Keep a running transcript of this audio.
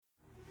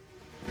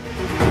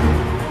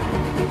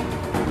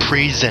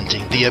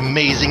Presenting the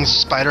Amazing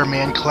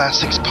Spider-Man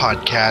Classics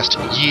Podcast,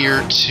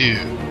 Year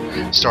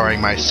 2.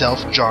 Starring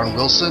myself, John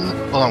Wilson,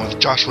 along with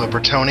Joshua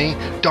Bertoni,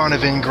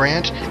 Donovan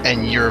Grant,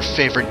 and your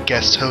favorite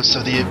guest hosts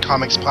of the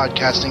comics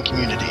podcasting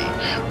community.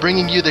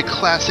 Bringing you the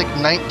classic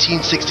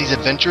 1960s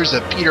adventures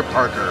of Peter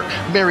Parker,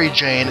 Mary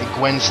Jane,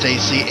 Gwen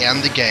Stacy,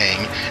 and the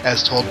gang,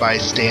 as told by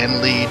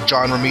Stan Lee,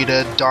 John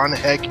Romita, Don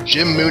Heck,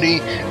 Jim Mooney,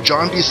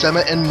 John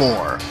Buscema, and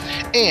more.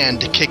 And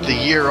to kick the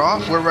year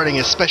off, we're running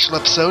a special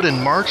episode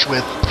in March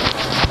with...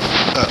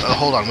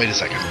 hold on, wait a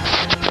second.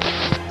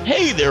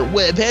 Hey there,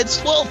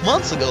 webheads! 12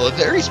 months ago, a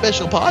very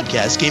special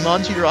podcast came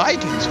onto your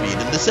iTunes feed,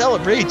 and to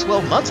celebrate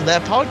 12 months of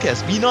that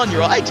podcast being on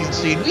your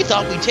iTunes feed, we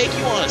thought we'd take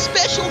you on a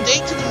special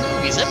date to the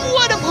movies, and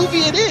what a movie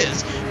it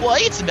is! Why,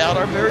 it's about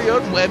our very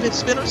own webhead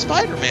spin-off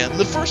Spider-Man,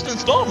 the first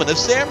installment of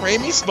Sam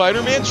Raimi's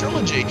Spider-Man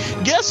trilogy,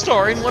 guest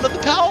starring one of the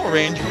Power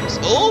Rangers.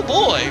 Oh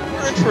boy,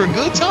 we're in for a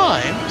good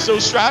time, so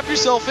strap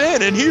yourself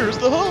in, and here's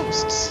the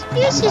hosts.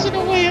 This isn't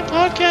a way a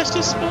podcast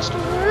is supposed to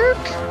work.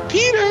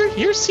 Peter,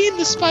 you're seeing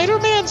the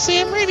Spider-Man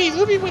Sam Raimi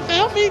movie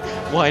without me?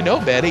 Why no,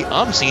 Betty,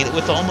 I'm seeing it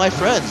with all my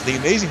friends, the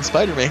Amazing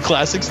Spider-Man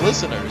Classics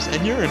listeners,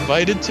 and you're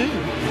invited too.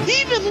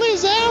 Even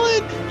Liz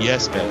Allen?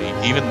 Yes, Betty,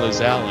 even Liz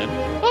Allen.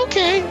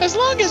 Okay, as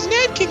long as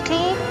Ned can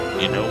come.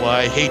 You know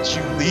why I hate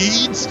you,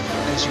 Leeds?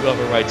 Because you have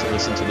a right to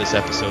listen to this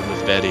episode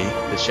with Betty.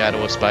 The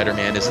shadow of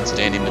Spider-Man isn't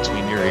standing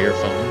between your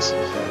earphones.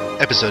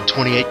 Episode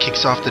 28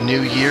 kicks off the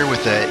new year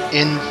with an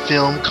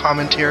in-film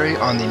commentary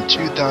on the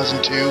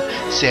 2002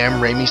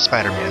 Sam Raimi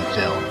Spider-Man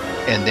film.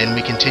 And then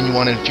we continue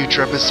on in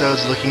future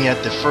episodes looking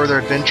at the further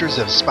adventures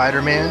of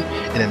Spider-Man,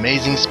 an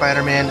Amazing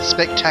Spider-Man,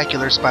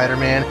 Spectacular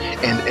Spider-Man,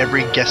 and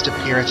every guest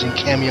appearance and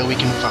cameo we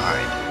can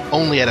find.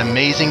 Only at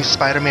Amazing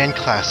Spider-Man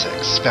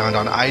Classics, found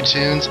on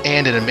iTunes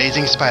and at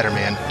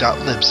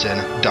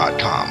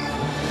amazingspiderman.libsyn.com.